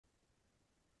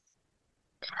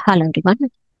Hello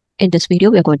everyone. In this video,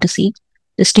 we are going to see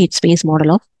the state space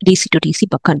model of DC to DC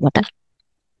buck converter.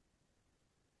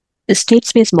 The state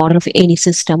space model of any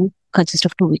system consists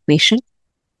of two equations,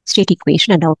 state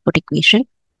equation and output equation.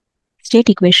 State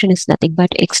equation is nothing but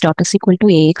x dot is equal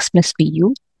to ax plus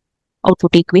bu.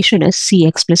 Output equation is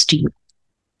cx plus du.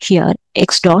 Here,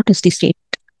 x dot is the state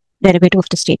derivative of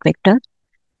the state vector,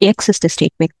 x is the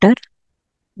state vector,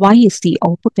 y is the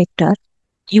output vector,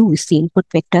 u is the input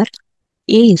vector,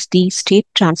 A is the state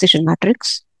transition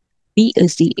matrix, B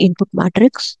is the input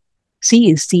matrix, C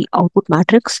is the output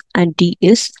matrix, and D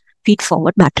is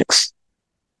feed-forward matrix.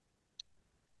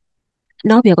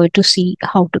 Now we are going to see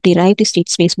how to derive the state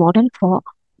space model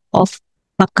of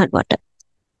buck converter.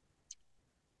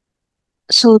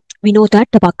 So we know that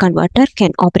the buck converter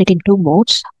can operate in two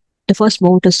modes. The first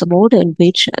mode is the mode in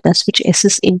which the switch S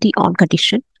is in the on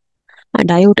condition and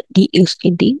diode D is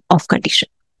in the off condition.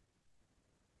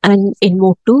 And in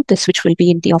mode 2, the switch will be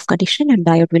in the off condition and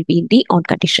diode will be in the on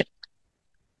condition.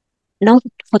 Now,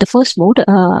 for the first mode,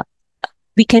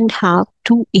 we can have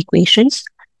two equations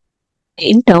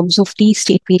in terms of the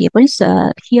state variables.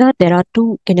 Here, there are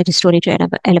two energy storage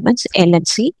elements, L and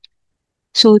C.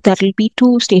 So, there will be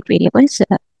two state variables.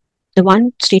 The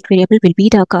one state variable will be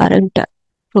the current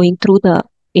flowing through the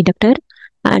inductor,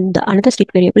 and the another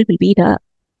state variable will be the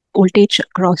voltage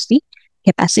across the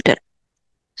capacitor.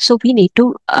 So we need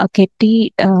to get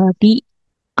the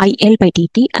dIL by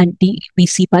dt and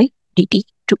dVc by dt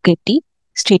to get the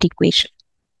state equation.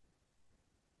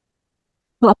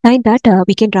 To apply that,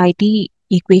 we can write the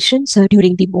equations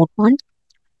during the mode 1.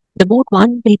 The mode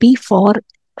 1 will be for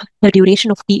the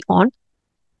duration of t on,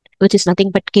 which is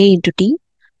nothing but k into t,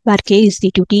 where k is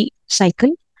the duty cycle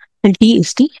and t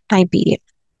is the time period.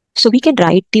 So we can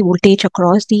write the voltage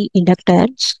across the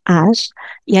inductors as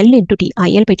L into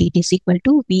dIL by dt is equal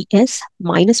to Vs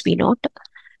minus V0,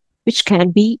 which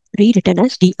can be rewritten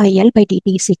as dIL by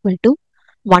dt is equal to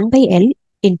 1 by L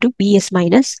into Vs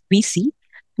minus Vc,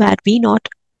 where V0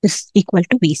 is equal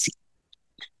to Vc.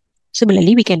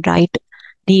 Similarly, we can write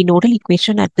the nodal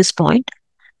equation at this point,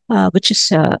 which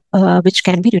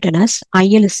can be written as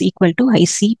IL is equal to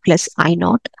IC plus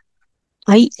I0.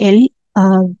 IL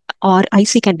or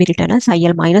IC can be written as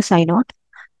IL minus I0.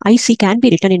 IC can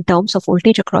be written in terms of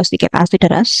voltage across the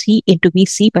capacitor as C into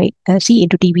dVc by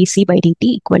dt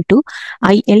equal to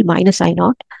IL minus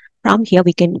I0. From here,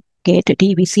 we can get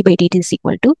dVc by dt is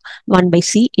equal to 1 by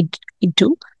C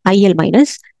into IL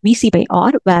minus Vc by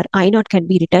R, where I0 can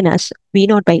be written as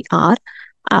V0 by R,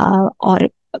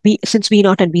 since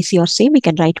V0 and Vc are same, we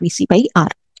can write Vc by R,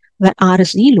 where R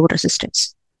is the load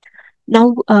resistance.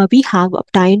 Now, we have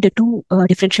obtained two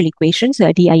differential equations,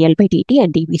 dIL by dt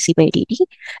and dVc by dt.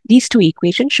 These two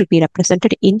equations should be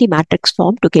represented in the matrix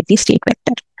form to get the state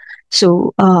vector.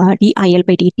 So, dIL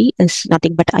by dt is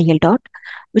nothing but IL dot,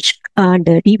 and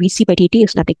dVc by dt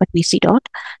is nothing but Vc dot.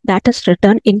 That is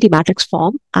written in the matrix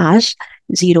form as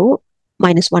 0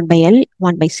 minus 1 by L,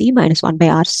 1 by C minus 1 by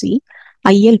RC,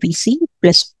 IL Vc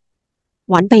plus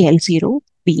 1 by L0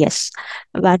 Vs,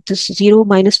 where this 0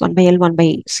 minus 1 by L, 1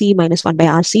 by C minus 1 by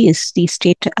RC is the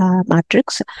state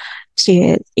matrix,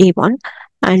 say A1,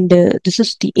 and this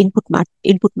is the input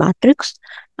matrix,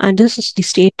 and this is the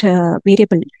state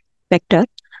variable vector.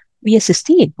 Vs is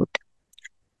the input.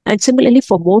 And similarly,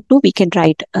 for mode 2, we can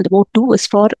write the mode 2 is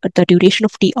for the duration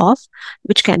of t off,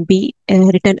 which can be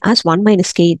written as 1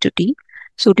 minus k into t.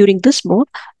 So during this mode,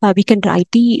 we can write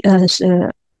the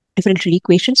differential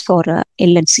equations for L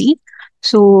and C.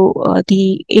 So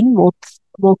in mode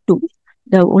 2,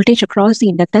 the voltage across the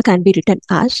inductor can be written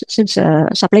as, since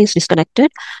supply is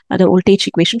disconnected, the voltage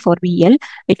equation for VL,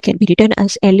 it can be written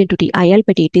as L into dIL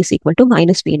by dt is equal to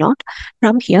minus V0.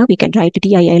 From here, we can write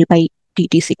dIL by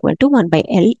dt is equal to 1 by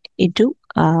L into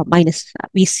minus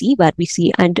Vc, where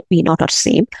Vc and V0 are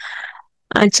same.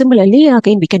 And similarly,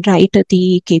 again, we can write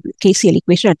the KCL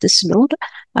equation at this node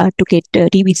to get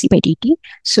dVc by dt.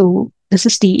 So this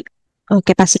is the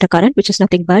capacitor current, which is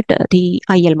nothing but the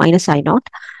IL minus I0.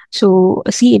 So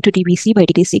C into dVc by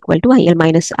dt is equal to IL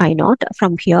minus I0.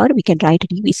 From here, we can write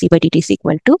dVc by dt is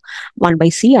equal to 1 by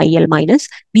C IL minus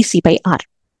Vc by R.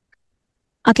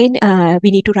 Again,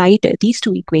 we need to write these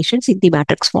two equations in the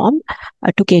matrix form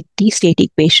to get the state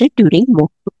equation during mode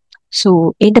 2.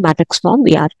 So in the matrix form,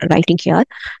 we are writing here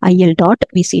IL dot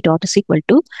Vc dot is equal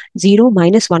to 0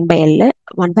 minus 1 by L,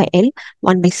 1 by L,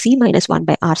 1 by C minus 1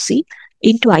 by RC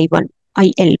into I1,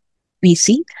 IL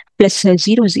Vc plus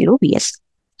 0, 0 Vs.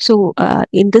 So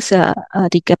in this,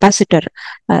 the capacitor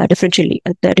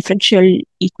the differential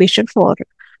equation for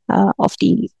of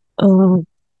the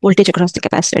voltage across the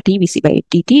capacitor dVc by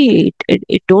dt.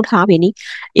 It don't have any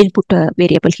input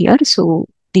variable here, so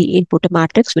the input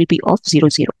matrix will be of 0,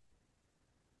 0.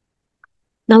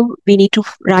 Now we need to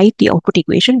write the output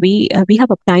equation. We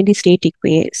have obtained the state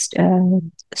equation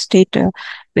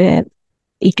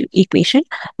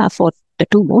for the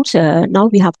two modes. Now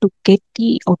we have to get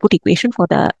the output equation for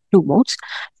the two modes.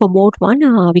 For mode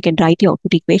 1, we can write the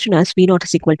output equation as V naught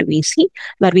is equal to Vc,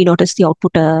 where V naught is the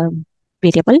output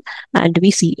variable and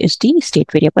Vc is the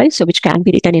state variable, so which can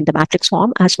be written in the matrix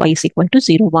form as Y is equal to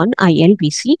 0, 1 IL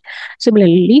Vc.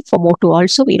 Similarly, for mode 2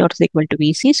 also V naught is equal to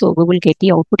Vc, so we will get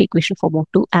the output equation for mode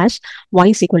 2 as Y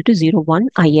is equal to 0, 1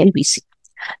 IL Vc.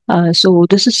 So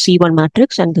this is C1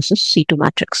 matrix and this is C2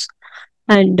 matrix.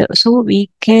 And so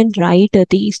we can write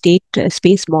the state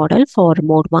space model for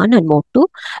mode 1 and mode 2,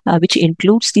 which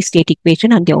includes the state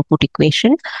equation and the output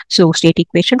equation. So state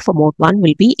equation for mode 1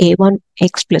 will be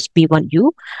A1x plus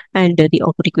B1u, and the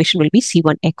output equation will be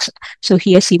C1x. So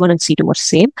here C1 and C2 are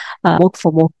same.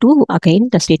 For mode 2, again,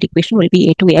 the state equation will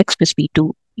be A2x plus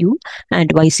B2u, and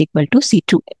Y is equal to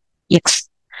C2x.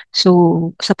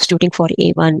 So substituting for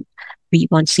A1,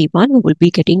 B1, C1, we will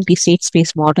be getting the state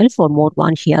space model for mode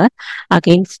 1 here.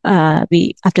 Again,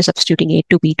 we after substituting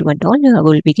A2, B2 and all, we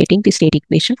will be getting the state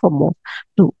equation for mode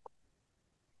 2.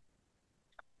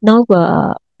 Now,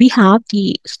 we have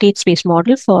the state space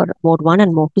model for mode 1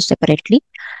 and mode 2 separately.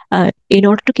 In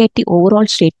order to get the overall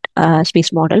state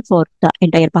space model for the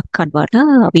entire buck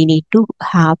converter, we need to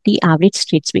have the average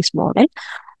state space model,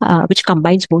 which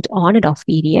combines both on and off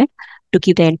period to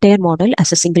give the entire model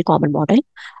as a single common model.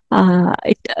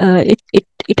 It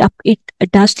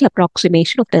does the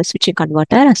approximation of the switching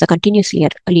converter as a continuous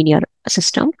linear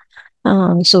system.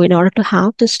 So in order to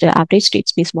have this average state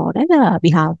space model, we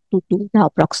have to do the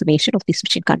approximation of the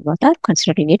switching converter,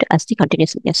 considering it as the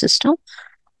continuous linear system.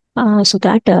 So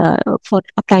that for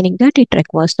obtaining that, it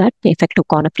requires that the effective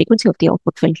corner frequency of the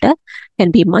output filter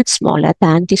can be much smaller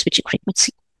than the switching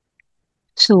frequency.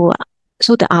 So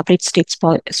the average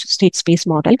state space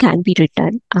model can be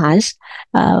written as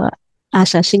a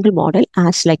single model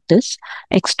as like this: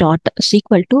 x dot is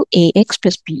equal to ax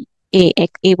plus b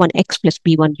a1x plus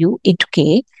b1u into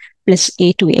k plus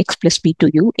a2x plus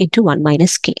b2u into 1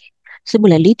 minus k.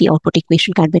 Similarly, the output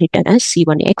equation can be written as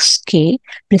c1x k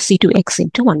plus c2x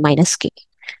into 1 minus k.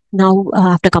 Now,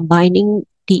 after combining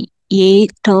the a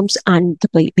terms and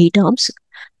the b terms,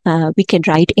 we can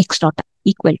write x dot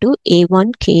equal to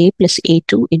a1k plus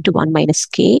a2 into 1 minus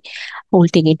k whole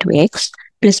thing into x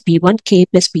plus b1k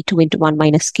plus b2 into 1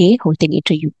 minus k whole thing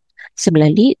into u.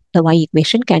 Similarly, the y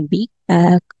equation can be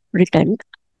written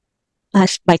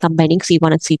as by combining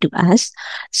c1 and c2 as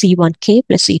c1k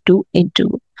plus c2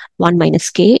 into 1 minus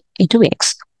k into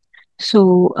x.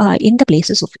 So in the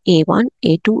places of a1,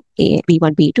 a2,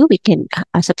 b1, b2, we can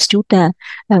substitute the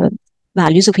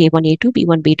values of a1, a2,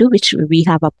 b1, b2, which we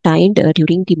have obtained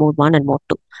during the mode 1 and mode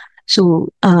 2. So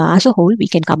as a whole, we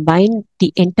can combine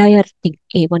the entire thing,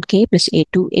 a1k plus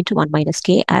a2 into 1 minus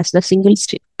k as the single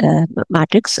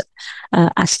matrix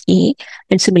as A,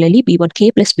 and similarly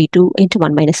b1k plus b2 into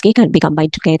 1 minus k can be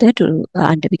combined together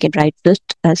and we can write this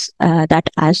as that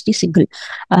as the single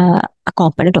a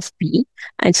component of B,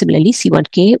 and similarly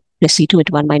c1k plus c2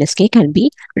 into 1 minus k can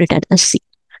be written as C.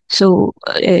 So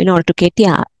in order to get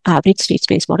the average state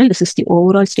space model, this is the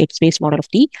overall state space model of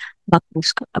the buck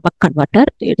converter.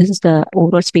 This is the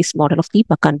overall space model of the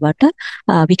buck converter.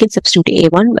 We can substitute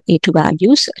A1, A2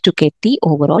 values to get the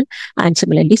overall, and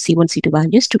similarly C1, C2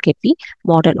 values to get the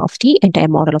entire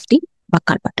model of the buck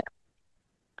converter.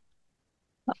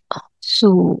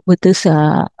 So with this,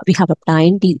 we have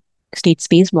obtained the state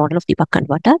space model of the buck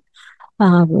converter.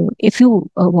 If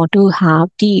you want to have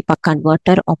the buck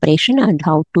converter operation and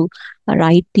how to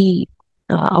write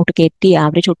how to get the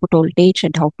average output voltage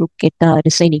and how to get the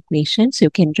design equations, you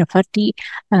can refer the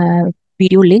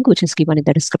video link which is given in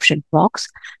the description box,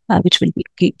 which will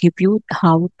give you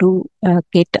how to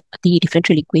get the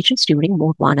differential equations during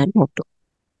mode 1 and mode 2.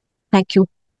 Thank you.